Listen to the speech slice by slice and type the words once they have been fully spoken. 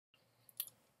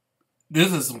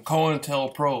This is some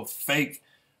COINTELPRO fake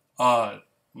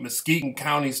Mesquite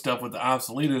County stuff with the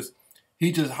obsoletas.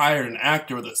 He just hired an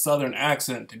actor with a southern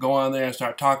accent to go on there and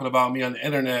start talking about me on the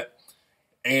internet.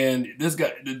 And this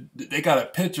guy, they got a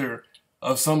picture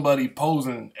of somebody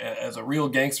posing as a real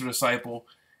gangster disciple,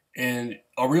 and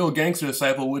a real gangster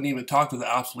disciple wouldn't even talk to the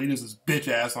obsoletas' bitch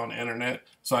ass on the internet.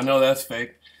 So I know that's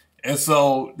fake. And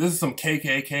so this is some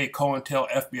KKK, COINTEL,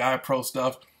 FBI pro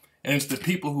stuff. And it's the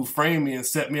people who framed me and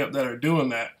set me up that are doing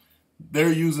that.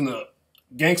 They're using the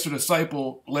gangster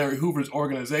disciple, Larry Hoover's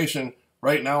organization,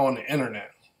 right now on the internet.